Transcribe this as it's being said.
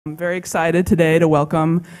I'm very excited today to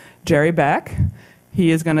welcome Jerry Beck. He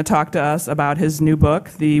is going to talk to us about his new book,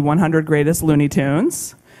 The 100 Greatest Looney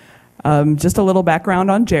Tunes. Just a little background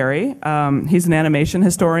on Jerry. He's an animation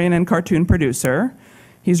historian and cartoon producer.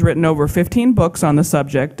 He's written over 15 books on the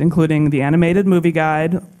subject, including The Animated Movie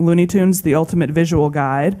Guide, Looney Tunes, The Ultimate Visual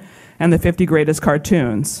Guide, and The 50 Greatest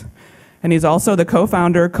Cartoons. And he's also the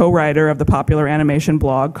co-founder, co-writer of the popular animation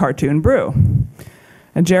blog Cartoon Brew.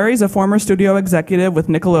 And Jerry's a former studio executive with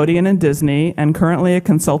Nickelodeon and Disney, and currently a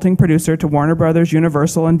consulting producer to Warner Brothers,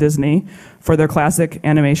 Universal, and Disney for their classic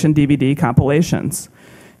animation DVD compilations.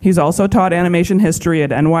 He's also taught animation history at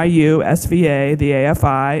NYU, SVA, the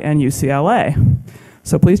AFI, and UCLA.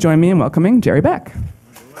 So please join me in welcoming Jerry Beck.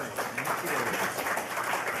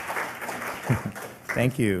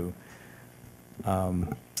 Thank you.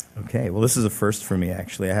 Okay, well, this is a first for me,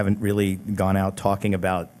 actually. I haven't really gone out talking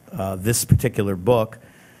about this particular book,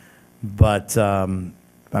 but I'm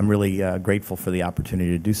really grateful for the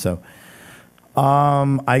opportunity to do so.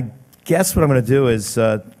 I guess what I'm going to do is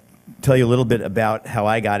tell you a little bit about how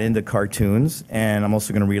I got into cartoons, and I'm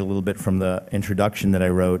also going to read a little bit from the introduction that I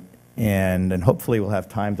wrote, and hopefully we'll have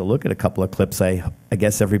time to look at a couple of clips. I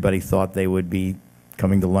guess everybody thought they would be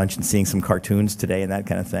coming to lunch and seeing some cartoons today and that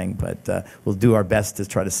kind of thing, but we'll do our best to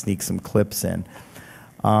try to sneak some clips in.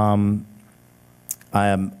 When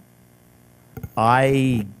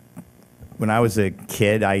I was a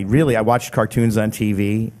kid, I watched cartoons on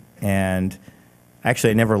TV, and actually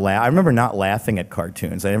I remember not laughing at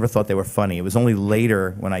cartoons. I never thought they were funny. It was only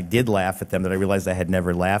later when I did laugh at them that I realized I had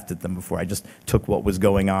never laughed at them before. I just took what was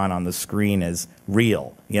going on the screen as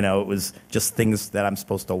real. You know, it was just things that I'm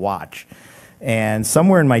supposed to watch. And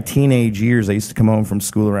somewhere in my teenage years, I used to come home from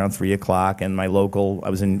school around 3 o'clock, and I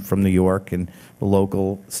was from New York, and the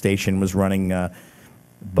local station was running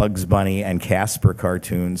Bugs Bunny and Casper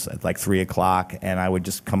cartoons at like 3 o'clock, and I would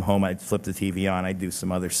just come home, I'd flip the TV on, I'd do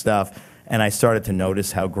some other stuff, and I started to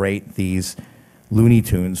notice how great these Looney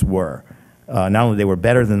Tunes were. Not only they were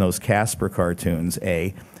better than those Casper cartoons,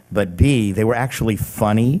 A, but B, they were actually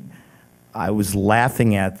funny. I was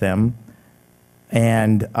laughing at them.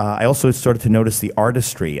 And I also started to notice the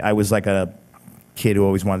artistry. I was like a kid who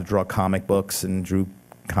always wanted to draw comic books and drew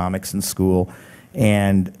comics in school.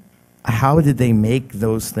 And how did they make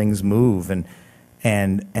those things move?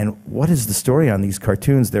 And what is the story on these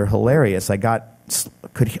cartoons? They're hilarious. I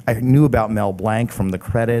knew about Mel Blanc from the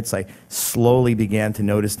credits. I slowly began to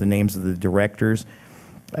notice the names of the directors.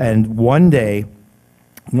 And one day,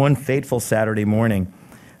 one fateful Saturday morning,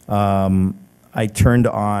 I turned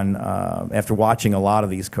on, after watching a lot of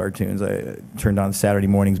these cartoons, I turned on Saturday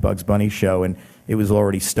morning's Bugs Bunny show, and it was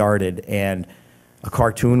already started, and a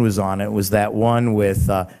cartoon was on. It was that one with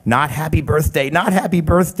 "Not Happy Birthday, Not Happy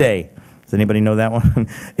Birthday." Does anybody know that one?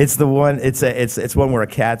 It's the one. It's one where a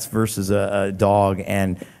cat's versus a dog,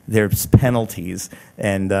 and there's penalties,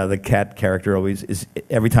 and the cat character always is.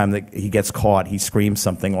 Every time that he gets caught, he screams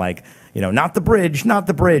something like, "Not the bridge, not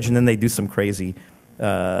the bridge," and then they do some crazy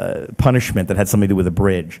punishment that had something to do with a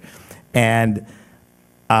bridge. And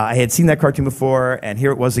I had seen that cartoon before, and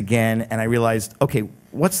here it was again, and I realized, okay,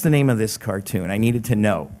 what's the name of this cartoon? I needed to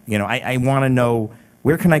know. I want to know,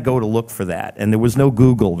 where can I go to look for that? And there was no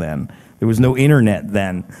Google then. There was no internet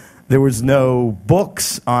then. There was no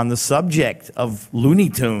books on the subject of Looney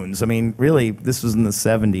Tunes. I mean, really, this was in the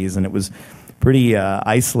 70s, and it was pretty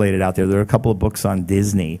isolated out there. There were a couple of books on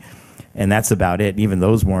Disney, and that's about it. Even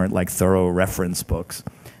those weren't like thorough reference books.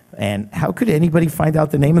 And how could anybody find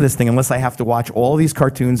out the name of this thing unless I have to watch all these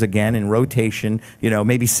cartoons again in rotation?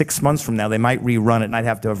 Maybe 6 months from now they might rerun it, and I'd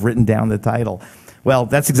have to have written down the title. Well,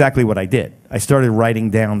 that's exactly what I did. I started writing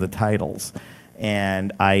down the titles,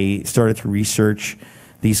 and I started to research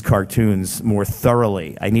these cartoons more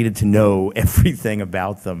thoroughly. I needed to know everything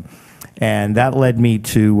about them. And that led me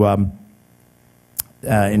to...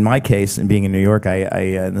 in my case, and being in New York,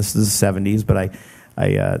 and this is the 70s, but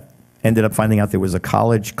I ended up finding out there was a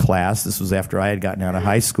college class. This was after I had gotten out of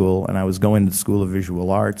high school, and I was going to the School of Visual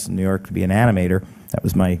Arts in New York to be an animator. That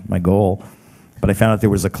was my goal. But I found out there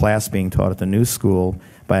was a class being taught at the new school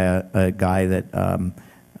by a guy that,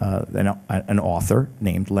 an author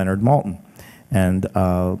named Leonard Maltin. And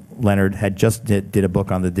Leonard had just did a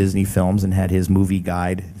book on the Disney films and had his movie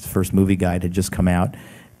guide, his first movie guide had just come out,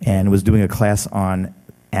 and was doing a class on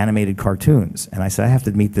animated cartoons. And I said, I have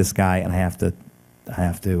to meet this guy, and I have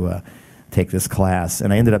to take this class.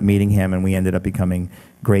 And I ended up meeting him, and we ended up becoming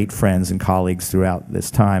great friends and colleagues throughout this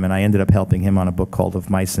time. And I ended up helping him on a book called Of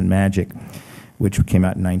Mice and Magic, which came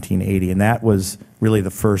out in 1980. And that was really the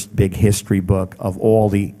first big history book of all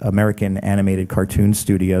the American animated cartoon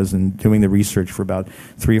studios. And doing the research for about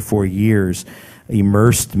 3 or 4 years,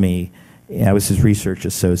 immersed me. I was his research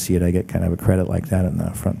associate. I get kind of a credit like that on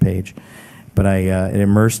the front page. But it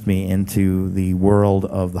immersed me into the world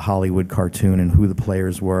of the Hollywood cartoon and who the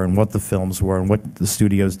players were and what the films were and what the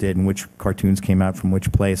studios did and which cartoons came out from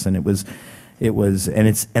which place. And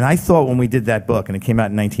and I thought when we did that book, and it came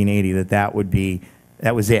out in 1980, that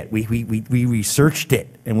was it. We researched it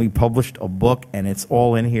and we published a book, and it's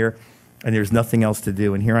all in here, and there's nothing else to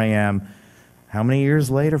do. And here I am, how many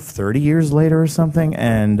years later? 30 years later or something,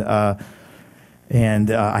 and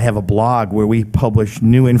I have a blog where we publish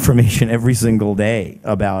new information every single day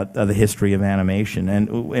about the history of animation.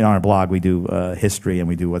 And in our blog, we do history, and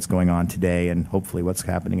we do what's going on today and hopefully what's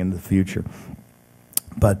happening in the future.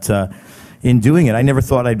 But in doing it, I never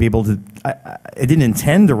thought I'd be able to. I didn't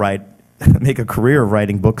intend to make a career of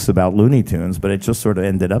writing books about Looney Tunes, but it just sort of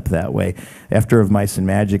ended up that way. After Of Mice and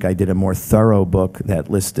Magic, I did a more thorough book that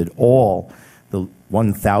listed all the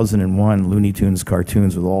 1001 Looney Tunes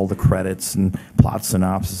cartoons with all the credits and plot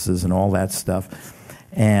synopsises and all that stuff.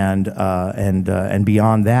 And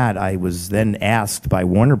beyond that, I was then asked by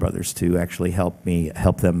Warner Brothers to actually help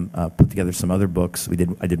them put together some other books.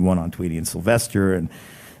 I did one on Tweety and Sylvester, and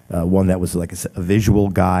one that was like a visual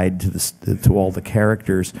guide to all the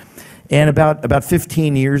characters. And about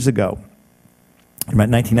 15 years ago, about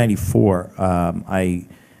 1994, I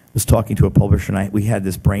was talking to a publisher, and we had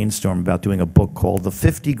this brainstorm about doing a book called The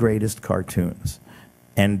 50 Greatest Cartoons.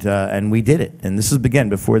 And we did it. And this is, again,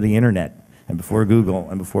 before the internet, and before Google,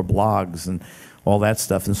 and before blogs, and all that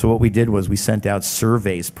stuff. And so what we did was we sent out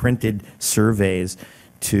surveys, printed surveys,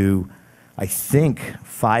 to, I think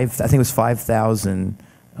it was 5,000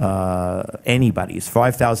 anybody's,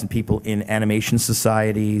 5,000 people in animation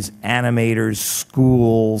societies, animators,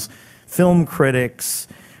 schools, film critics,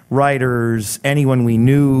 writers, anyone we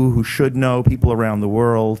knew who should know, people around the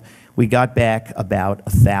world. We got back about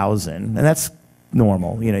 1,000, and that's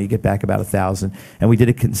normal. You get back about 1,000, and we did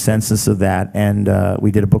a consensus of that, and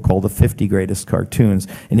we did a book called The 50 Greatest Cartoons.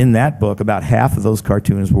 And in that book, about half of those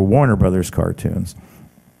cartoons were Warner Brothers cartoons.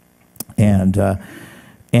 And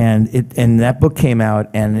that book came out,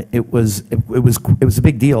 and it was a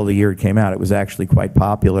big deal the year it came out. It was actually quite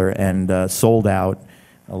popular and sold out.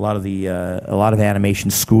 A lot of animation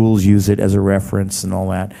schools use it as a reference and all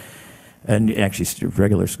that, and actually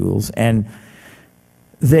regular schools. And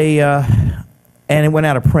it went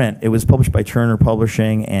out of print. It was published by Turner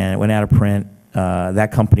Publishing, and it went out of print.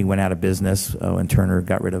 That company went out of business when Turner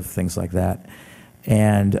got rid of things like that.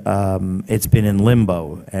 And it's been in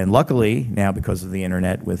limbo. And luckily, now because of the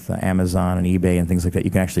internet with Amazon and eBay and things like that,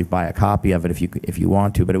 you can actually buy a copy of it if you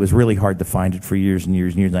want to. But it was really hard to find it for years and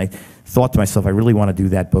years and years. And I thought to myself, I really want to do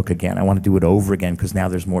that book again. I want to do it over again because now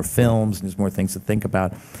there's more films and there's more things to think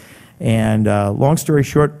about. And long story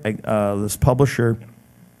short, this publisher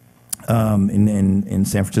in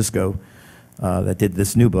San Francisco that did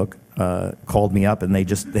this new book called me up, and they'd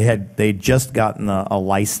just gotten a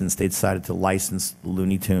license. They decided to license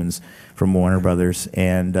Looney Tunes from Warner Brothers,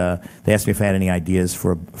 and they asked me if I had any ideas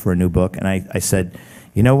for a new book, and I said,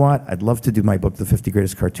 you know what, I'd love to do my book, The 50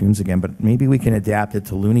 Greatest Cartoons, again, but maybe we can adapt it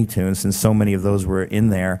to Looney Tunes since so many of those were in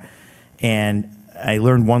there. And I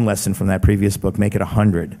learned one lesson from that previous book: make it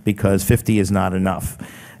 100, because 50 is not enough,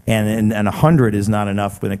 and 100 is not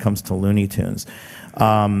enough when it comes to Looney Tunes.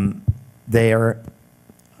 There are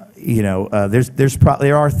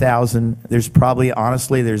 1,000. There's probably,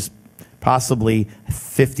 honestly, there's possibly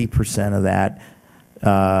 50% of that,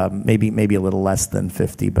 maybe a little less than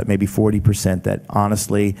 50, but maybe 40% that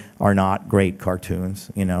honestly are not great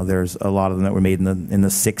cartoons. There's a lot of them that were made in the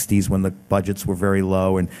 60s when the budgets were very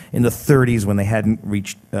low, and in the 30s when they hadn't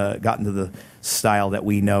gotten to the style that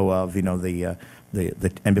we know of.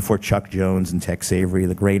 And before Chuck Jones and Tex Avery,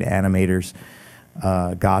 the great animators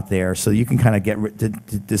got there. So you can kind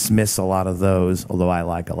of dismiss a lot of those, although I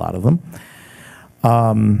like a lot of them.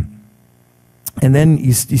 And then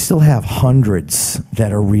you still have hundreds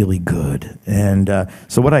that are really good. And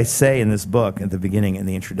so what I say in this book at the beginning, in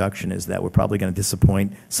the introduction, is that we're probably going to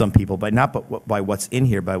disappoint some people, by what's in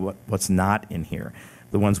here, by what's not in here,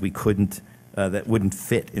 the ones we couldn't, that wouldn't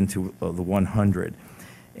fit into the 100.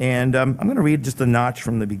 And I'm going to read just a notch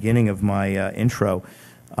from the beginning of my intro,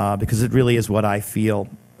 because it really is what I feel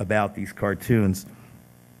about these cartoons.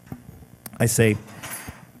 I say,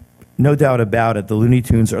 no doubt about it, the Looney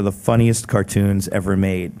Tunes are the funniest cartoons ever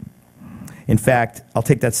made. In fact, I'll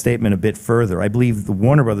take that statement a bit further. I believe the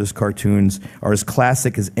Warner Brothers cartoons are as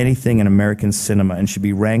classic as anything in American cinema and should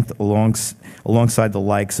be ranked alongside the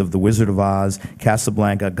likes of The Wizard of Oz,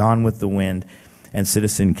 Casablanca, Gone with the Wind, and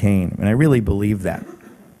Citizen Kane. And I really believe that.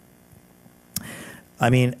 I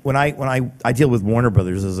mean, when I deal with Warner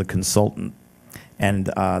Brothers as a consultant, And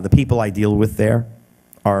the people I deal with there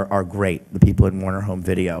are great. The people at Warner Home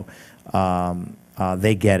Video,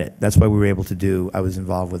 they get it. That's why we were able to do. I was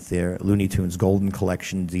involved with their Looney Tunes Golden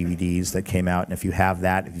Collection DVDs that came out, and if you have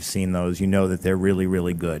that, if you've seen those, you know that they're really,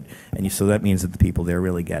 really good. And so that means that the people there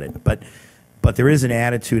really get it. But there is an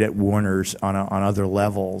attitude at Warner's on other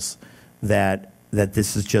levels that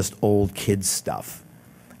this is just old kids stuff.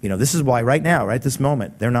 You know, this is why right now, right this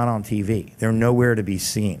moment, they're not on TV. They're nowhere to be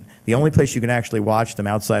seen. The only place you can actually watch them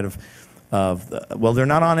outside of well, they're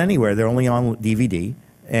not on anywhere. They're only on DVD.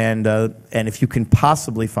 And if you can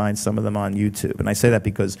possibly find some of them on YouTube, and I say that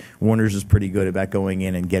because Warner's is pretty good about going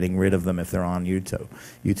in and getting rid of them if they're on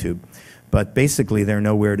YouTube. But basically, they're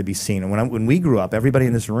nowhere to be seen. And when we grew up, everybody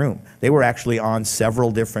in this room, they were actually on several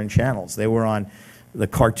different channels. They were on the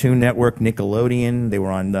Cartoon Network, Nickelodeon. They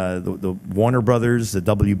were on the Warner Brothers, the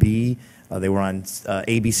WB. They were on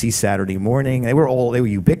ABC Saturday Morning. They were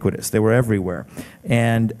ubiquitous. They were everywhere.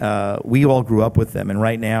 And we all grew up with them. And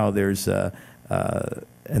right now, there's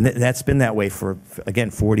and that's been that way for,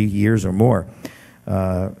 again, 40 years or more.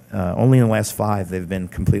 Only in the last 5 they've been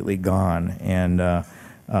completely gone. And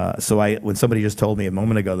so when somebody just told me a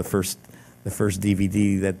moment ago the first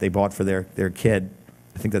DVD that they bought for their kid,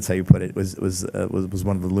 I think that's how you put it, was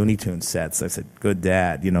one of the Looney Tunes sets. I said, good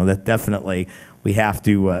dad. You know, that definitely, we have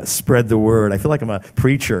to spread the word. I feel like I'm a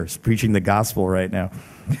preacher preaching the gospel right now.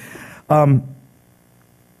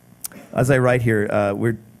 As I write here,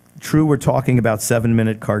 we're talking about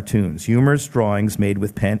 7-minute cartoons, humorous drawings made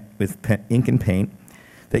with ink and paint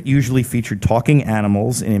that usually featured talking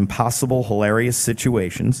animals in impossible, hilarious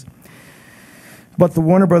situations. But the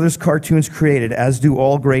Warner Brothers cartoons created, as do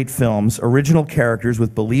all great films, original characters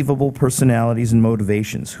with believable personalities and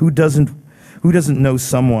motivations. Who doesn't know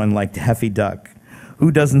someone like Daffy Duck?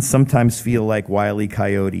 Who doesn't sometimes feel like Wile E.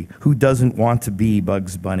 Coyote? Who doesn't want to be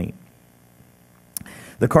Bugs Bunny?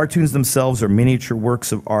 The cartoons themselves are miniature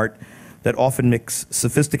works of art that often mix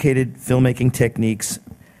sophisticated filmmaking techniques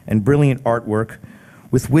and brilliant artwork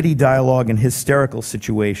with witty dialogue and hysterical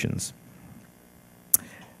situations.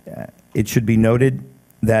 It should be noted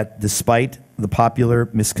that despite the popular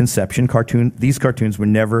misconception, these cartoons were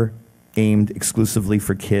never aimed exclusively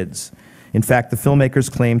for kids. In fact, the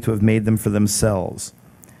filmmakers claim to have made them for themselves.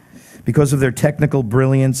 Because of their technical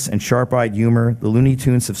brilliance and sharp-eyed humor, the Looney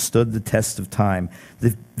Tunes have stood the test of time.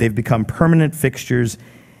 They've become permanent fixtures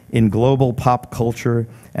in global pop culture,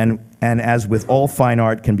 and as with all fine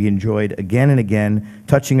art, can be enjoyed again and again,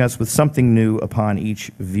 touching us with something new upon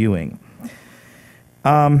each viewing.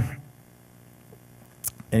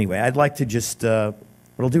 Anyway, I'd like to just, what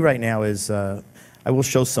I'll do right now is I will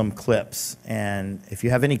show some clips, and if you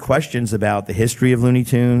have any questions about the history of Looney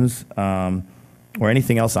Tunes, or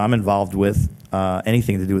anything else I'm involved with,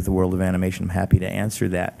 anything to do with the world of animation, I'm happy to answer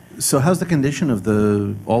that. So how's the condition of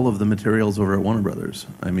all of the materials over at Warner Brothers?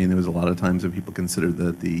 I mean, there was a lot of times that people considered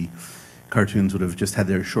that the cartoons would have just had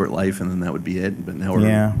their short life and then that would be it, but now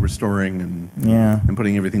we're restoring and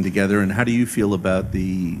putting everything together. And how do you feel about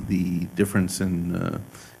the difference in,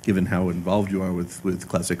 given how involved you are with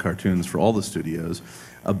classic cartoons for all the studios,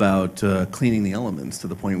 about cleaning the elements to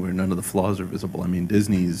the point where none of the flaws are visible? I mean,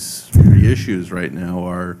 Disney's reissues right now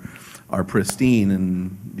are pristine,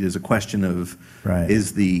 and there's a question of,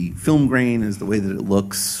 is the film grain, is the way that it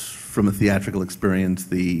looks from a theatrical experience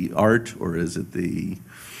the art, or is it the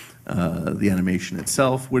animation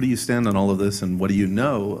itself? Where do you stand on all of this, and what do you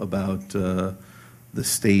know about the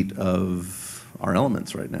state of our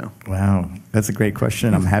elements right now? Wow, that's a great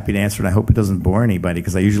question. I'm happy to answer it. I hope it doesn't bore anybody,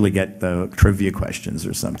 because I usually get the trivia questions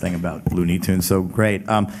or something about Looney Tunes. So great.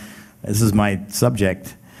 This is my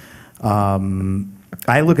subject.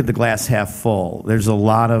 I look at the glass half full. There's a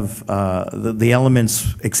lot of the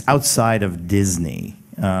elements outside of Disney.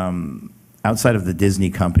 Outside of the Disney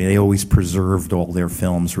company, they always preserved all their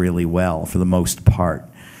films really well for the most part.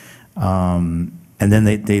 And then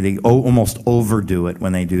they almost overdo it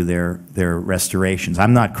when they do their restorations.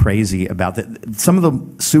 I'm not crazy about that. Some of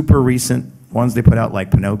the super recent ones they put out, like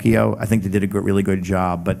Pinocchio, I think they did a really good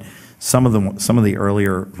job. But some of the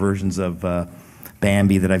earlier versions of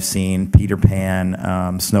Bambi that I've seen, Peter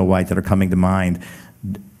Pan, Snow White that are coming to mind,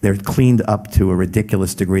 they're cleaned up to a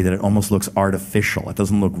ridiculous degree that it almost looks artificial. It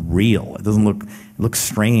doesn't look real. It looks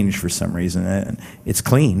strange for some reason. It's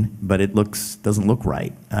clean, but it doesn't look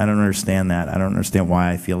right. I don't understand that. I don't understand why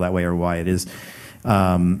I feel that way or why it is.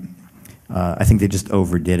 I think they just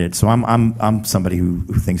overdid it. So I'm somebody who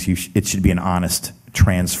thinks it should be an honest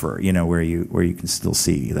transfer, you know, where you can still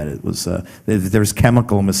see that it was there's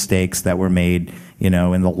chemical mistakes that were made, you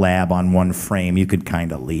know, in the lab on one frame. You could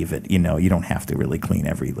kind of leave it, you know. You don't have to really clean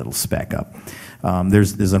every little speck up.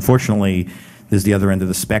 There's unfortunately there's the other end of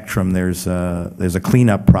the spectrum. There's a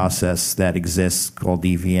cleanup process that exists called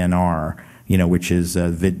DVNR, which is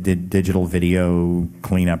digital video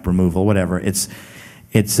cleanup, removal, whatever.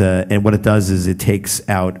 And what it does is it takes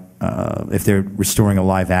out, if they're restoring a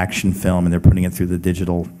live action film and they're putting it through the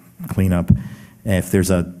digital cleanup, if there's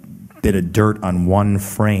a bit of dirt on one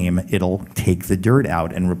frame, it'll take the dirt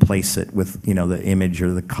out and replace it with, the image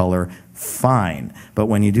or the color, fine. But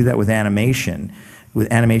when you do that with animation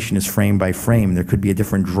is frame by frame. There could be a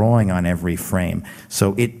different drawing on every frame.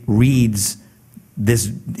 So it reads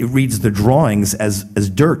the drawings as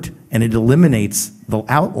dirt, and it eliminates the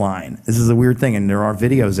outline. This is a weird thing, and there are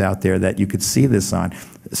videos out there that you could see this on.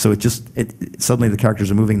 So suddenly the characters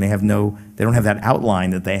are moving. They don't have that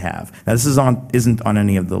outline that they have. Now this isn't on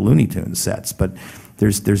any of the Looney Tunes sets, but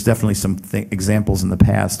there's definitely some examples in the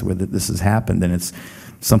past where this has happened, and it's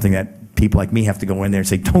something that people like me have to go in there and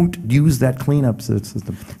say, don't use that cleanup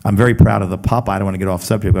system. I'm very proud of the Popeye. I don't want to get off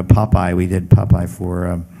subject, but Popeye, we did Popeye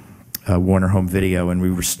for Warner Home Video, and we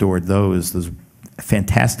restored those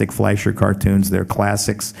fantastic Fleischer cartoons. They're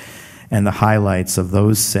classics, and the highlights of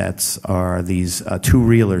those sets are these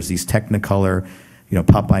two-reelers, these Technicolor,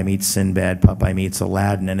 Popeye meets Sinbad, Popeye meets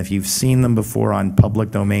Aladdin, and if you've seen them before on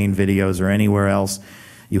public domain videos or anywhere else,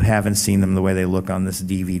 you haven't seen them the way they look on this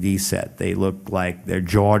DVD set. They look like they're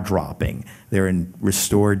jaw-dropping. They're in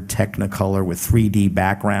restored Technicolor with 3D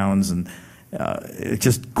backgrounds, and it's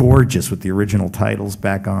just gorgeous with the original titles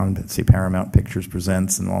back on. See, Paramount Pictures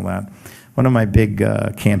Presents and all that. One of my big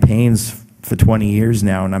campaigns for 20 years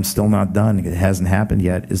now, and I'm still not done, it hasn't happened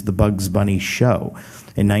yet, is the Bugs Bunny Show.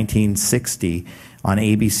 In 1960, on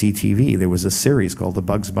ABC TV, there was a series called The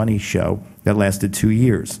Bugs Bunny Show that lasted 2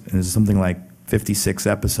 years. And it's something like 56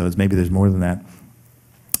 episodes, maybe there's more than that.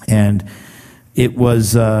 And it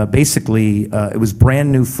was basically, it was brand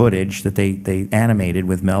new footage that they animated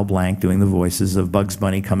with Mel Blanc doing the voices of Bugs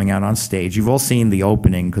Bunny coming out on stage. You've all seen the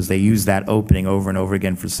opening because they use that opening over and over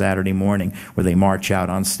again for Saturday morning where they march out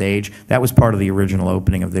on stage. That was part of the original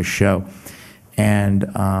opening of this show. And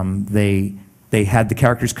they had the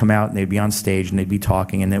characters come out and they'd be on stage and they'd be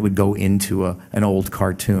talking, and it would go into an old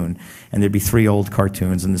cartoon. And there'd be 3 old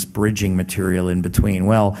cartoons and this bridging material in between.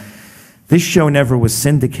 Well, this show never was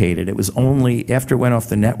syndicated. It was only after it went off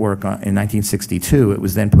the network in 1962, it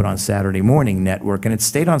was then put on Saturday Morning Network, and it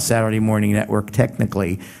stayed on Saturday Morning Network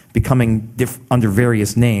technically, becoming under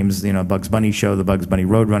various names, Bugs Bunny Show, the Bugs Bunny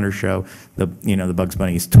Roadrunner Show, the Bugs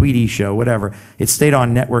Bunny's Tweety Show, whatever. It stayed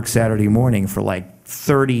on network Saturday morning for like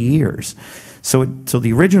 30 years. So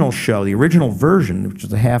the original show, the original version, which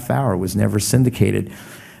was a half hour, was never syndicated.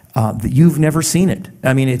 You've never seen it.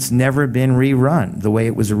 I mean, it's never been rerun the way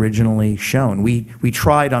it was originally shown. We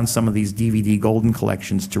tried on some of these DVD golden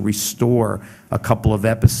collections to restore a couple of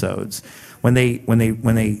episodes. When they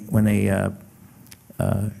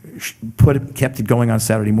kept it going on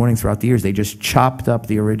Saturday morning throughout the years, they just chopped up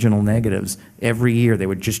the original negatives every year. They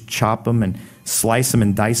would just chop them and slice them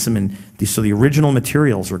and dice them, and so the original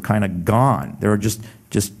materials were kind of gone. They were just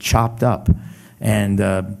chopped up.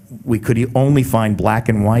 And we could only find black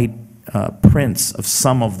and white prints of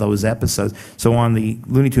some of those episodes. So on the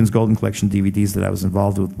Looney Tunes Golden Collection DVDs that I was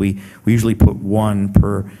involved with, we usually put one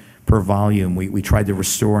per volume. We tried to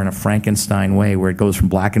restore in a Frankenstein way where it goes from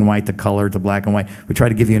black and white to color to black and white. We tried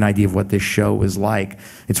to give you an idea of what this show was like.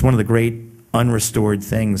 It's one of the great unrestored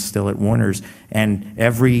things still at Warner's. And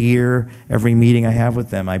every year, every meeting I have with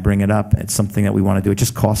them, I bring it up. It's something that we want to do. It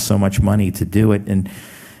just costs so much money to do it. And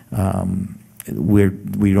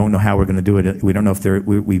we don't know how we're going to do it. We don't know if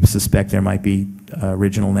we suspect there might be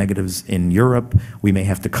original negatives in Europe. We may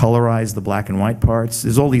have to colorize the black and white parts.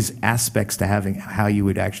 There's all these aspects to having how you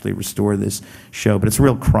would actually restore this show, but it's a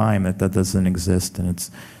real crime that doesn't exist, and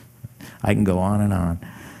I can go on and on.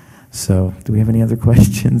 So, do we have any other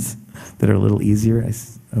questions that are a little easier?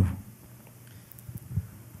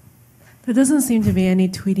 There doesn't seem to be any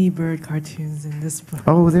Tweety Bird cartoons in this book.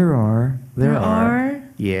 Oh, there are. There are?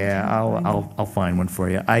 Yeah, I'll find one for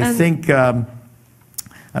you. I think I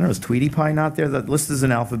don't know. Is Tweety Pie not there? The list is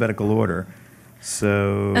in alphabetical order.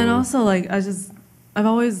 So. And also, I've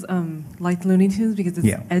always liked Looney Tunes because it's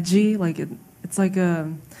edgy. It's like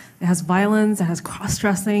it has violence, it has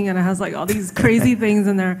cross-dressing, and it has all these crazy things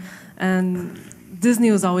in there. And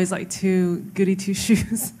Disney was always too goody two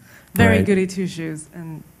shoes, very goody two shoes.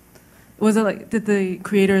 And was it did the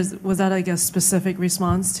creators, was that a specific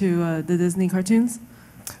response to the Disney cartoons?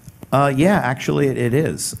 Yeah, actually it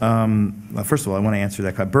is. First of all, I want to answer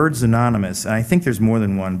that. Birds Anonymous, and I think there's more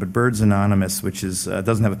than one, but Birds Anonymous, which is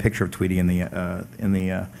doesn't have a picture of Tweety in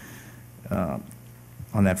the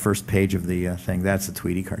on that first page of the thing. That's a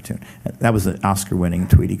Tweety cartoon. That was an Oscar-winning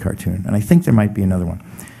Tweety cartoon, and I think there might be another one.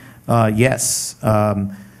 Yes.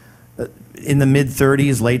 In the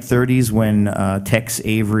mid-'30s, late '30s, when Tex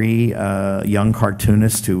Avery, a young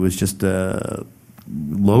cartoonist who was just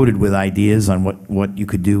loaded with ideas on what you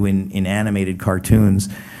could do in animated cartoons,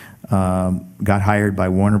 got hired by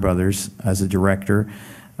Warner Brothers as a director.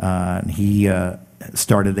 They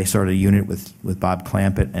started a unit with Bob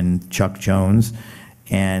Clampett and Chuck Jones,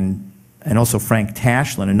 and also Frank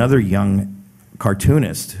Tashlin, another young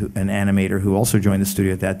cartoonist, an animator who also joined the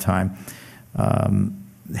studio at that time.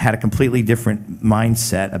 Had a completely different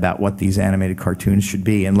mindset about what these animated cartoons should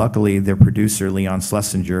be, and luckily their producer Leon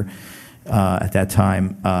Schlesinger at that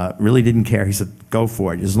time really didn't care. He said, "Go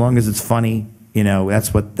for it, as long as it's funny. You know,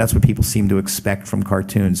 that's what people seem to expect from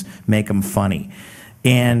cartoons. Make them funny."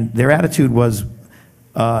 And their attitude was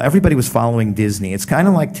everybody was following Disney. It's kind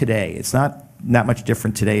of like today. It's not much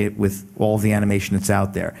different today with all of the animation that's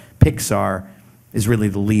out there. Pixar is really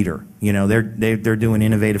the leader. You know, they're doing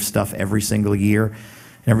innovative stuff every single year.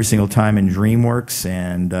 Every single time, in DreamWorks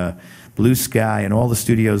and Blue Sky and all the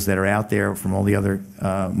studios that are out there from all the other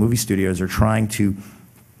movie studios are trying to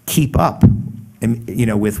keep up, you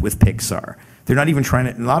know, with Pixar. They're not even trying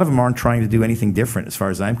to. A lot of them aren't trying to do anything different, as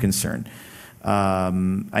far as I'm concerned.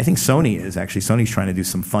 I think Sony is actually. Sony's trying to do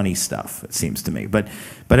some funny stuff. It seems to me, but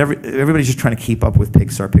everybody's just trying to keep up with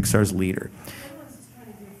Pixar. Pixar's leader. Everyone's just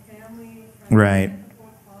trying to do family, Right.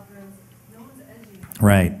 No one's edgy.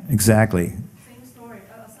 Right. Exactly.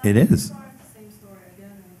 It is. Same story again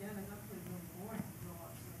and again. It's actually really boring to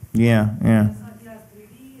watch. Yeah, yeah. It's not just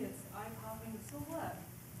 3D, it's eye-popping, so what?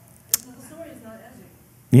 The story is not edgy.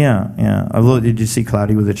 Yeah, yeah. Although, did you see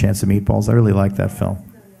Cloudy with a Chance of Meatballs? I really like that film.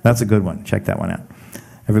 That's a good one. Check that one out.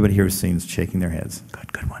 Everybody here has seen shaking their heads.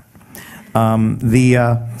 Good one.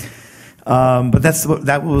 But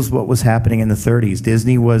that was what was happening in the 30s.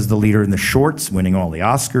 Disney was the leader in the shorts, winning all the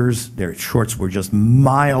Oscars. Their shorts were just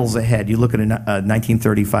miles ahead. You look at a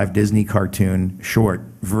 1935 Disney cartoon short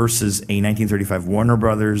versus a 1935 Warner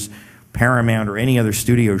Brothers, Paramount, or any other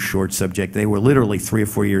studio short subject. They were literally 3 or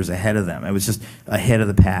 4 years ahead of them. It was just ahead of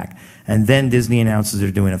the pack. And then Disney announces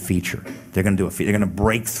they're doing a feature. They're going to do they're going to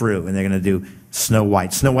break through, and they're going to do Snow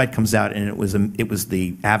White. Snow White comes out, and it was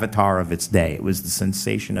the avatar of its day. It was the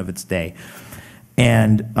sensation of its day.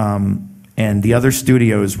 And the other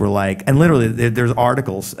studios were like, and literally there's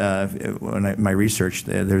articles, my research,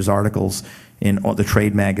 there's articles in all the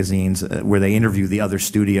trade magazines where they interview the other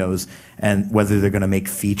studios and whether they're going to make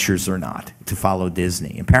features or not to follow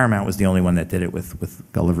Disney. And Paramount was the only one that did it with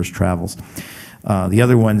Gulliver's Travels. The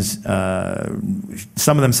other ones,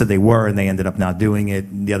 some of them said they were, and they ended up not doing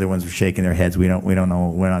it. The other ones were shaking their heads. We don't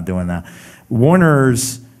know. We're not doing that.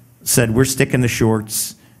 Warner's said, we're sticking to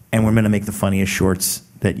shorts, and we're going to make the funniest shorts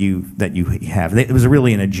that you have. It was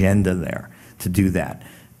really an agenda there to do that,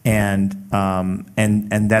 and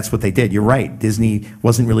that's what they did. You're right. Disney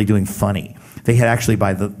wasn't really doing funny. They had actually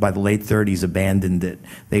by the late 30s abandoned it.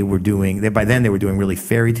 By then they were doing really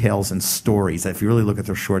fairy tales and stories. If you really look at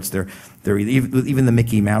their shorts, they're even the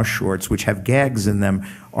Mickey Mouse shorts, which have gags in them,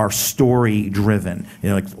 are story driven. You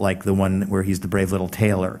know, like the one where he's the brave little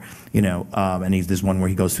tailor. You know, and there's one where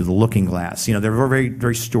he goes through the looking glass. You know, they're very,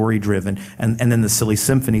 very story driven. And then the Silly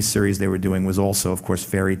Symphony series they were doing was also, of course,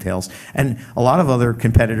 fairy tales. And a lot of other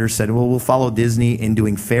competitors said, well, we'll follow Disney in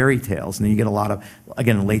doing fairy tales. And then you get a lot of,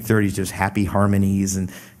 again, in the late 30s, there's Happy Harmonies and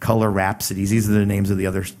Color Rhapsodies. These are the names of the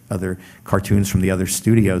other cartoons from the other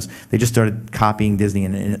studios. They just started copying Disney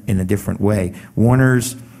in a different way.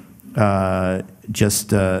 Warner's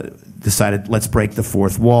just decided, let's break the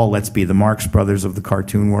fourth wall. Let's be the Marx Brothers of the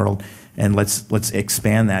cartoon world, and let's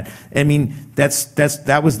expand that. I mean,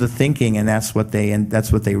 that was the thinking, and that's what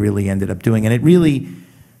they really ended up doing. And it really,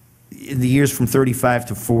 in the years from 35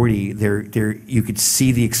 to 40, you could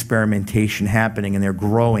see the experimentation happening, and they're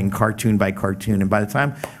growing cartoon by cartoon. And by the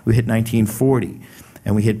time we hit 1940,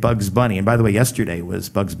 and we hit Bugs Bunny, and by the way, yesterday was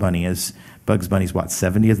Bugs Bunny's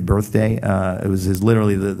 70th birthday. It was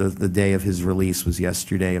literally the day of his release was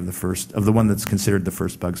yesterday of the one that's considered the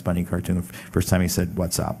first Bugs Bunny cartoon. The first time he said,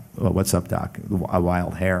 "What's up? What's up, Doc?" A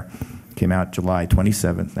wild hair came out July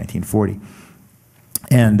 27th, 1940,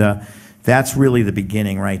 and that's really the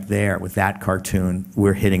beginning right there. With that cartoon,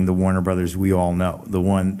 we're hitting the Warner Brothers we all know.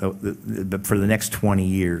 For the next 20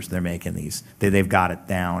 years, they're making these. They've got it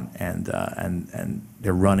down, and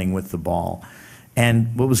they're running with the ball.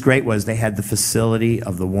 And what was great was they had the facility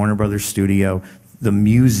of the Warner Brothers studio, the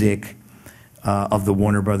music, of the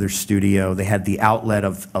Warner Brothers studio. They had the outlet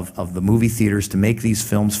of the movie theaters to make these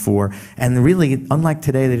films for. And really, unlike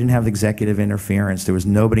today, they didn't have executive interference. There was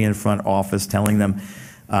nobody in the front office telling them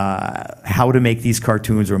how to make these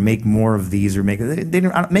cartoons or make more of these or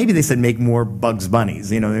maybe they said make more Bugs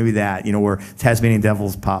Bunnies, maybe that, or Tasmanian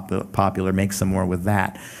Devil's popular, make some more with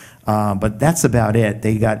that. But that's about it.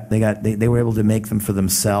 They were able to make them for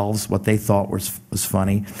themselves, what they thought was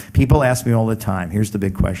funny. People ask me all the time, here's the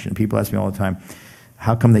big question, people ask me all the time,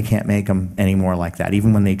 how come they can't make them anymore like that,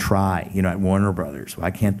 even when they try, at Warner Brothers?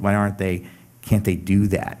 Can't they do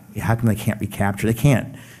that? How come they can't recapture? They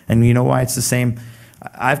can't. And you know why? It's the same.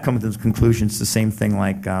 I've come to the conclusion it's the same thing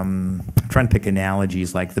like, I'm trying to pick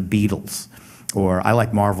analogies like the Beatles. Or I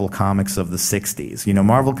like Marvel Comics of the 60s.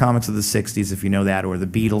 Marvel Comics of the 60s, if you know that, or the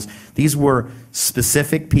Beatles. These were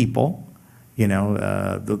specific people,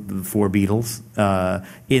 the four Beatles,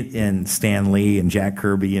 and Stan Lee and Jack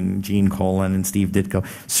Kirby and Gene Colan and Steve Ditko.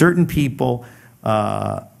 Certain people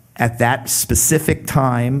at that specific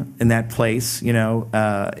time in that place,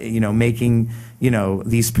 making,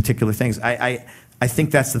 these particular things. I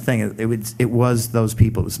think that's the thing. It was those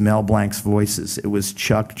people. It was Mel Blanc's voices. It was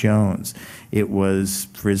Chuck Jones. It was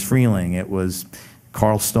Friz Freleng. It was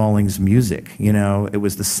Carl Stalling's music. It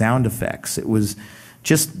was the sound effects. It was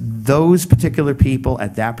just those particular people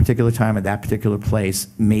at that particular time, at that particular place,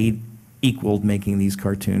 equaled making these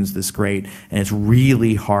cartoons this great. And it's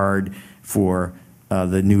really hard for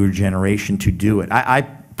the newer generation to do it. I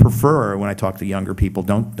prefer, when I talk to younger people,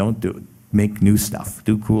 don't do it. Make new stuff,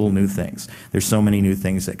 do cool new things. There's so many new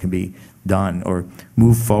things that can be done or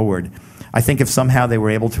move forward. I think if somehow they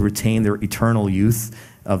were able to retain their eternal youth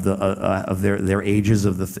of their ages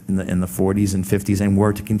in the 40s and 50s and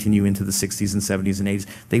were to continue into the 60s and 70s and 80s,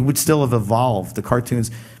 they would still have evolved. The cartoons,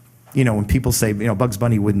 when people say, Bugs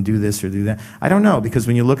Bunny wouldn't do this or do that, I don't know, because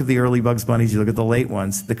when you look at the early Bugs Bunnies, you look at the late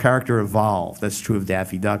ones, the character evolved. That's true of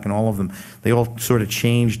Daffy Duck and all of them. They all sort of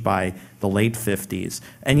changed by the late 50s,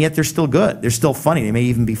 and yet they're still good. They're still funny. They may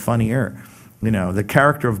even be funnier. The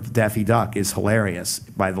character of Daffy Duck is hilarious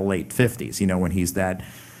by the late 50s, when he's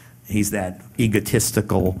that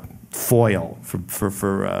egotistical foil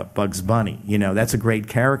for Bugs Bunny. That's a great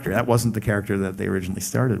character. That wasn't the character that they originally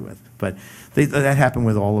started with, but that happened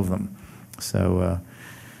with all of them. So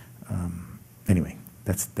anyway,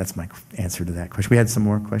 that's my answer to that question. We had some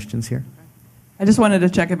more questions here. I just wanted to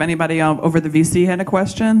check if anybody over the VC had a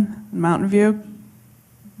question in Mountain View.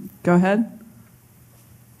 Go ahead.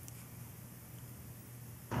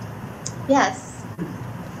 Yes.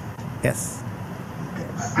 Yes.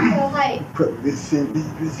 So hi.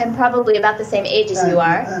 I'm probably about the same age as you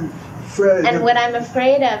are. And what I'm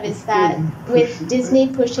afraid of is that with Disney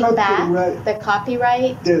pushing back the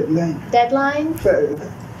copyright deadline,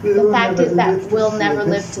 the fact is that we'll never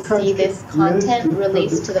live to see this content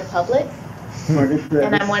released to the public.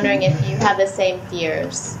 And I'm wondering if you have the same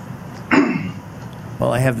fears.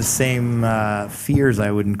 Well, I have the same fears,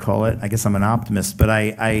 I wouldn't call it. I guess I'm an optimist, but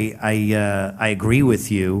I agree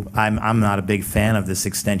with you. I'm not a big fan of this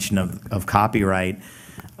extension of copyright.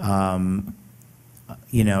 At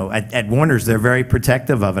Warner's, they're very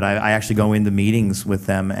protective of it. I actually go into meetings with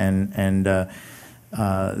them, and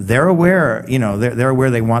they're aware. They're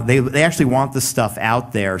aware they actually want the stuff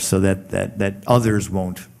out there so that others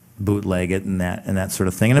won't bootleg it and that sort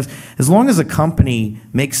of thing. And as long as a company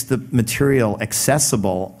makes the material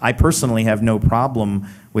accessible, I personally have no problem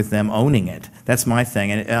with them owning it. That's my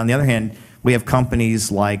thing. And on the other hand, we have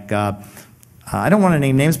companies like, I don't want to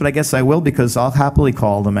name names, but I guess I will because I'll happily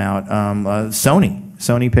call them out.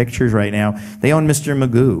 Sony Pictures right now, they own Mr.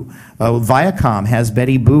 Magoo. Viacom has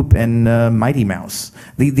Betty Boop and Mighty Mouse.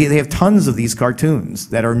 They have tons of these cartoons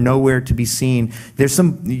that are nowhere to be seen. There's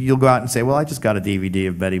you'll go out and say, well, I just got a DVD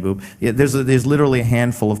of Betty Boop. Yeah, there's literally a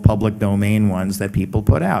handful of public domain ones that people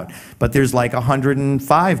put out. But there's like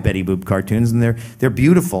 105 Betty Boop cartoons, and they're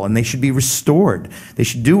beautiful, and they should be restored. They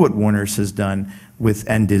should do what Warner's has done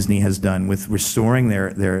and Disney has done with restoring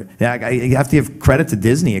their. You have to give credit to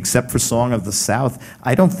Disney, except for Song of the South.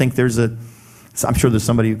 I don't think there's I'm sure there's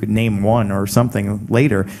somebody who could name one or something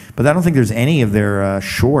later, but I don't think there's any of their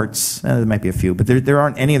shorts. There might be a few, but there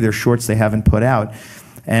aren't any of their shorts they haven't put out,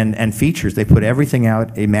 and features. They put everything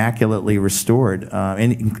out immaculately restored.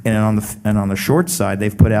 And on the short side,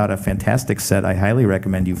 they've put out a fantastic set I highly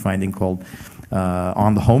recommend you finding called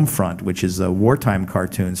On the Home Front, which is wartime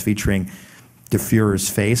cartoons featuring Der Fuhrer's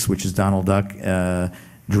face, which is Donald Duck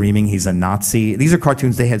dreaming he's a Nazi. These are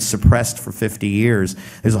cartoons they had suppressed for 50 years.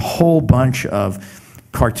 There's a whole bunch of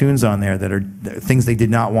cartoons on there that are things they did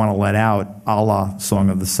not want to let out, a la Song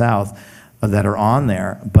of the South. that are on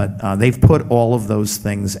there, but they've put all of those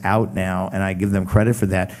things out now, and I give them credit for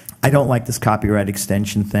that. I don't like this copyright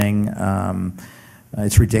extension thing.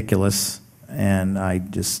 It's ridiculous, and I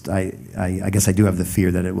guess I do have the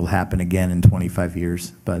fear that it will happen again in 25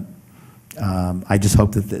 years, but I just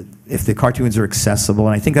hope that if the cartoons are accessible,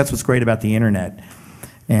 and I think that's what's great about the internet,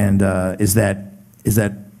 and is that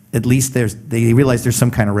at least they realize there's some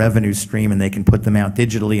kind of revenue stream, and they can put them out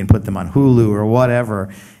digitally and put them on Hulu or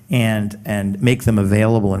whatever, and make them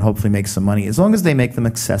available and hopefully make some money, as long as they make them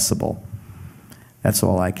accessible. That's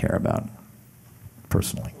all I care about,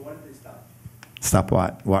 personally. So why did they stop? Stop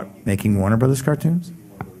what? What? Making Warner Brothers cartoons?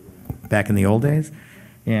 Back in the old days?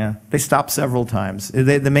 Yeah, they stopped several times.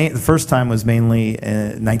 The first time was mainly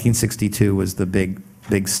 1962 was the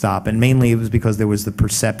big stop, and mainly it was because there was the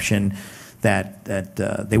perception that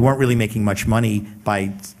they weren't really making much money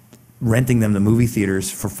by renting them to movie theaters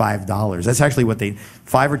for $5. That's actually what $5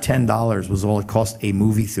 or $10 was all it cost a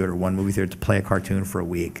movie theater, one movie theater, to play a cartoon for a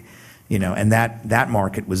week, and that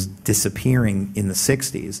market was disappearing in the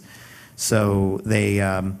 60s. So they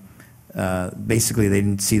basically they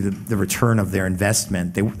didn't see the return of their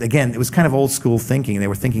investment. Again, it was kind of old school thinking. They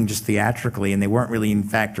were thinking just theatrically, and they weren't really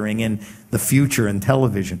factoring in the future in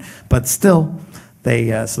television. But still,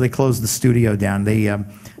 so they closed the studio down.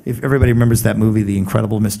 If everybody remembers that movie, The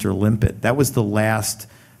Incredible Mr. Limpet, that was the last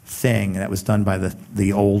thing that was done by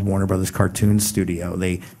the old Warner Brothers cartoon studio.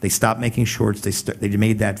 They stopped making shorts. They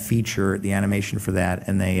made that feature, the animation for that,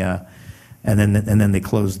 and then they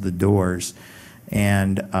closed the doors.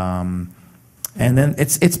 And then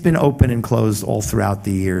it's been open and closed all throughout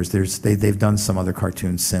the years. They've done some other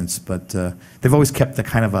cartoons since, but they've always kept the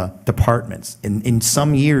kind of a departments. In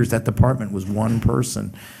some years, that department was one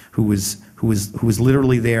person who was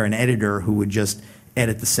literally there, an editor who would just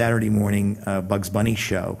edit the Saturday morning Bugs Bunny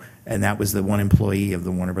show, and that was the one employee of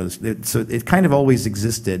the Warner Brothers. So it kind of always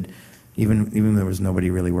existed, even though there was nobody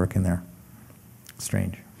really working there.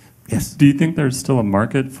 Strange. Yes. Do you think there's still a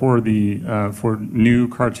market for for new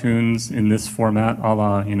cartoons in this format, a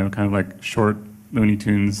la kind of like short Looney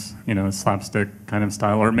Tunes, slapstick kind of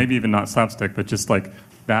style, or maybe even not slapstick, but just like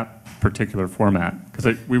that particular format?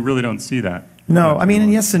 Because we really don't see that. No, I mean,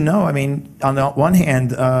 yes and no. I mean, on the one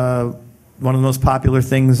hand, one of the most popular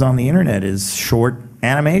things on the internet is short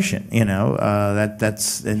animation.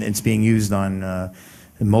 That's and it's being used on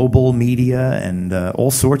mobile media and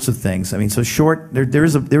all sorts of things. I mean, so short. There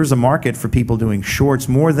is a market for people doing shorts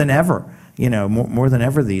more than ever. More than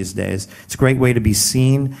ever these days. It's a great way to be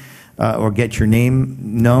seen or get your name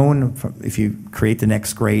known if you create the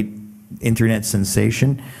next great internet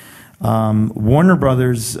sensation. Warner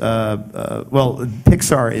Brothers,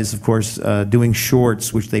 Pixar is of course doing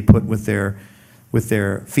shorts, which they put with their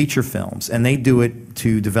feature films, and they do it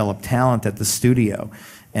to develop talent at the studio.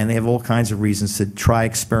 And they have all kinds of reasons to try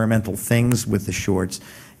experimental things with the shorts.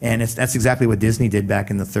 And that's exactly what Disney did back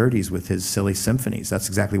in the 30s with his Silly Symphonies. That's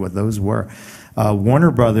exactly what those were. Warner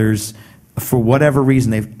Brothers, for whatever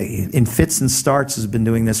reason, in fits and starts, has been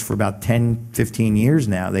doing this for about 10, 15 years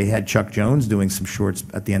now. They had Chuck Jones doing some shorts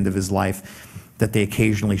at the end of his life that they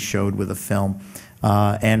occasionally showed with a film.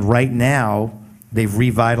 And right now, they've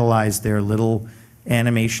revitalized their little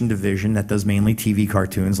animation division that does mainly TV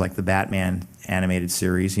cartoons like the Batman animated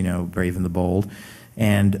series, Brave and the Bold,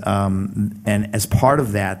 and as part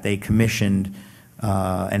of that, they commissioned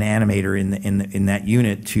an animator in that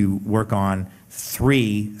unit to work on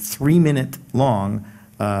three-minute long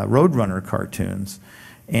Roadrunner cartoons,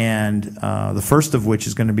 and the first of which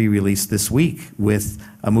is going to be released this week with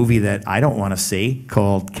a movie that I don't want to see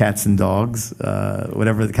called Cats and Dogs,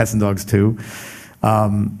 whatever, the Cats and Dogs 2.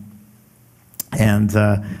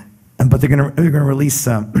 But they're going to release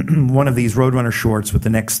one of these Roadrunner shorts with the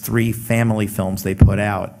next 3 family films they put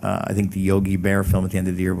out. I think the Yogi Bear film at the end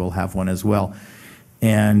of the year will have one as well.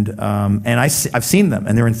 And I've seen them,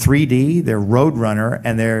 and they're in 3D. They're Roadrunner,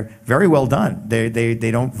 and they're very well done. They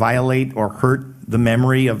don't violate or hurt the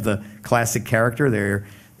memory of the classic character.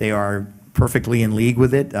 They are perfectly in league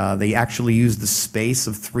with it. They actually use the space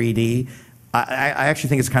of 3D. I actually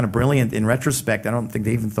think it's kind of brilliant in retrospect. I don't think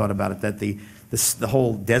they even thought about it, that the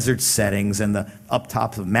whole desert settings and the up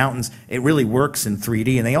tops of mountains, it really works in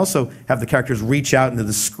 3D. And they also have the characters reach out into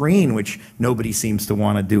the screen, which nobody seems to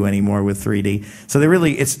want to do anymore with 3D. So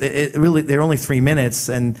they're only 3 minutes,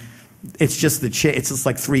 and it's just it's just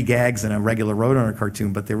like 3 gags in a regular Roadrunner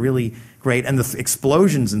cartoon, but they're really great. And the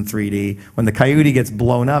explosions in 3D, when the coyote gets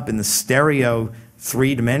blown up in the stereo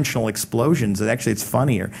 3-dimensional explosions, it's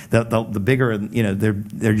funnier. The bigger,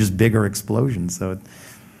 they're just bigger explosions. So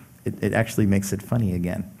it actually makes it funny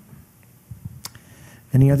again.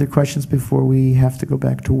 Any other questions before we have to go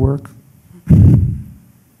back to work?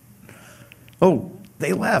 Oh,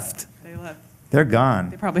 they left. They left. They're gone.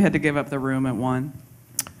 They probably had to give up the room at 1.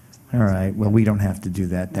 All right. Well, we don't have to do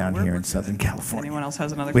that down here in Southern California. Anyone else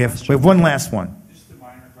has another we question? We have one last one. Just a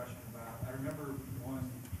minor question about,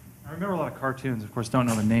 I remember a lot of cartoons, of course, don't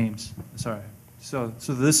know the names. Sorry. So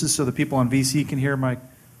this is so the people on VC can hear my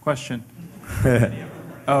question.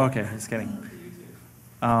 Oh, okay, just kidding.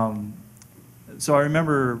 So I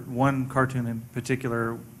remember one cartoon in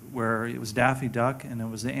particular where it was Daffy Duck, and it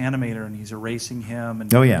was the animator, and he's erasing him and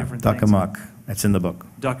different Duck things. Amuck. That's in the book.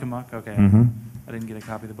 Duck Amuck, okay. Mm-hmm. I didn't get a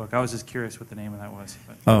copy of the book. I was just curious what the name of that was.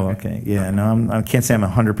 But, Oh, okay. Yeah, no, I can't say I'm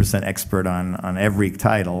 100% expert on every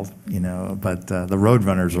title, but the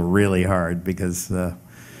Roadrunners are really hard because the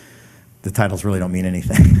titles really don't mean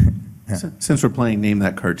anything. Yeah. Since we're playing Name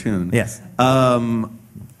That Cartoon. Yes.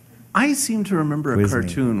 I seem to remember a Quiz me.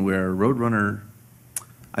 cartoon where Roadrunner,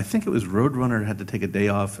 I think it was Roadrunner had to take a day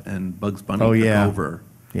off and Bugs Bunny Oh, took yeah. over.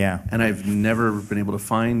 Yeah. And I've never been able to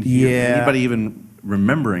find Yeah. anybody even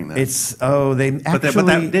remembering that. They actually. but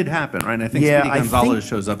that did happen, right? And I think Speedy Gonzalez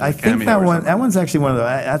shows up as I a think cameo or something. that one's actually one of the.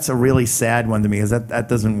 That's a really sad one to me because that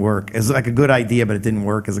doesn't work. It's like a good idea, but it didn't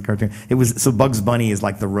work as a cartoon. It was so Bugs Bunny is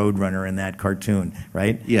like the Roadrunner in that cartoon,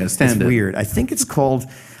 right? Yeah, It's stand-in. weird. I think it's called.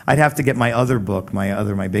 I'd have to get my other book,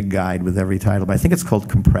 my big guide with every title, but I think it's called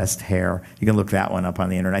Compressed Hair. You can look that one up on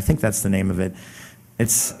the internet. I think that's the name of it.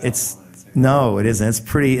 No, it isn't. It's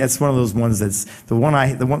pretty. It's one of those ones that's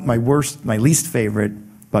my least favorite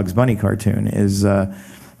Bugs Bunny cartoon is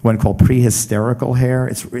one called Prehistorical Hair.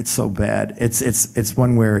 It's so bad. It's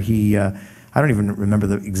one where he. I don't even remember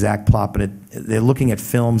the exact plot, but they're looking at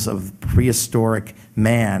films of prehistoric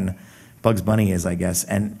man. Bugs Bunny is, I guess,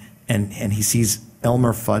 and he sees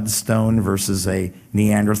Elmer Fuddstone versus a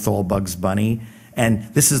Neanderthal Bugs Bunny. And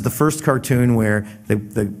this is the first cartoon where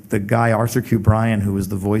the guy, Arthur Q. Bryan, who was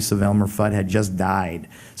the voice of Elmer Fudd, had just died.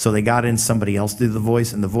 So they got in somebody else to do the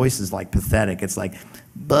voice, and the voice is like pathetic. It's like,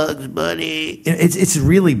 Bugs Bunny. It's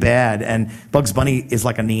really bad. And Bugs Bunny is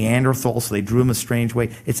like a Neanderthal, so they drew him a strange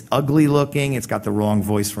way. It's ugly looking. It's got the wrong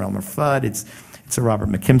voice for Elmer Fudd. It's a Robert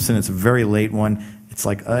McKimson. It's a very late one. It's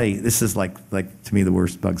like, hey, this is like to me the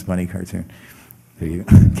worst Bugs Bunny cartoon.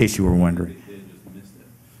 In case you were wondering. They just missed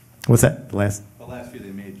it. What's that? The last few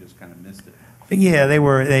they made just kind of missed it. Yeah,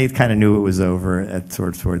 they kind of knew it was over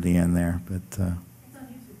toward the end there. But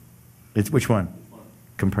it's which one?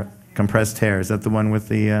 Compressed Hair. Is that the one with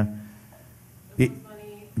the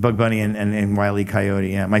Bug Bunny and Wile E. Coyote?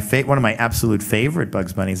 Yeah, one of my absolute favorite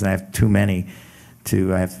Bugs Bunnies, and I have too many.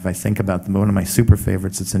 If I think about them, one of my super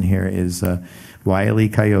favorites that's in here is Wile E.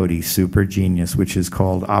 Coyote, Super Genius, which is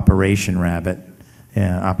called Operation Rabbit.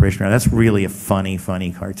 Yeah, Operation Rabbit. That's really a funny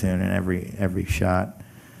cartoon in every shot.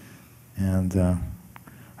 And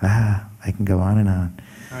I can go on and on.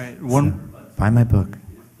 all right, Buy my book.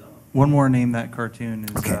 one more Name That Cartoon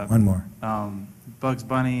is Okay, one more. Bugs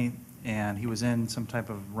Bunny, and he was in some type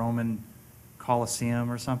of Roman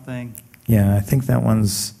Colosseum or something. Yeah, I think that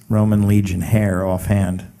one's Roman Legion Hair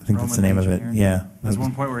offhand. I think that's the name of it. Yeah. There's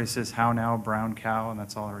one point where he says, "How now, brown cow," and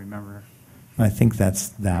that's all I remember. I think that's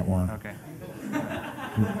that one. Okay.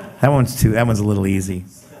 That one's a little easy.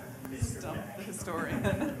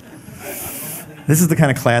 This is the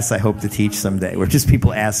kind of class I hope to teach someday, where just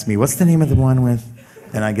people ask me, "What's the name of the one with?"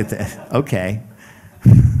 And I get to, okay.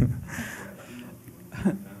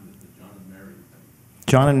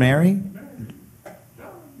 John and Mary?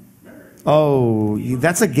 Oh,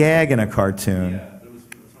 that's a gag in a cartoon.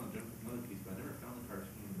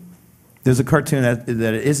 There's a cartoon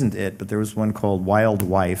that isn't it, but there was one called Wild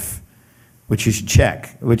Wife, which you should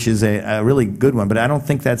check, which is a really good one. But I don't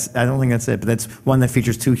think that's it. But that's one that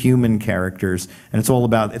features two human characters, and it's all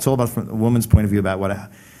about from a woman's point of view about what a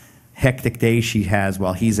hectic day she has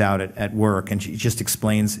while he's out at work, and she just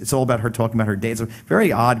explains. It's all about her talking about her day. It's a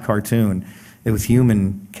very odd cartoon with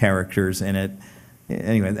human characters in it.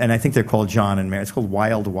 Anyway, and I think they're called John and Mary. It's called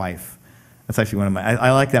Wild Wife. That's actually one of my.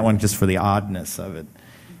 I like that one just for the oddness of it.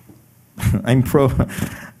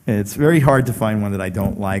 It's very hard to find one that I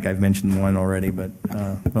don't like. I've mentioned one already, but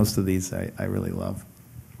most of these I really love.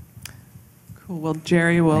 Cool. Well,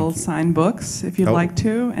 Jerry will sign books if you'd like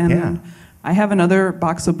to. And yeah. I have another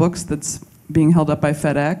box of books that's being held up by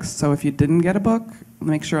FedEx. So if you didn't get a book,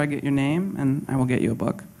 make sure I get your name, and I will get you a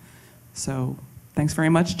book. So thanks very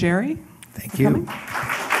much, Jerry. Thank you. Coming.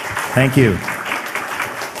 Thank you.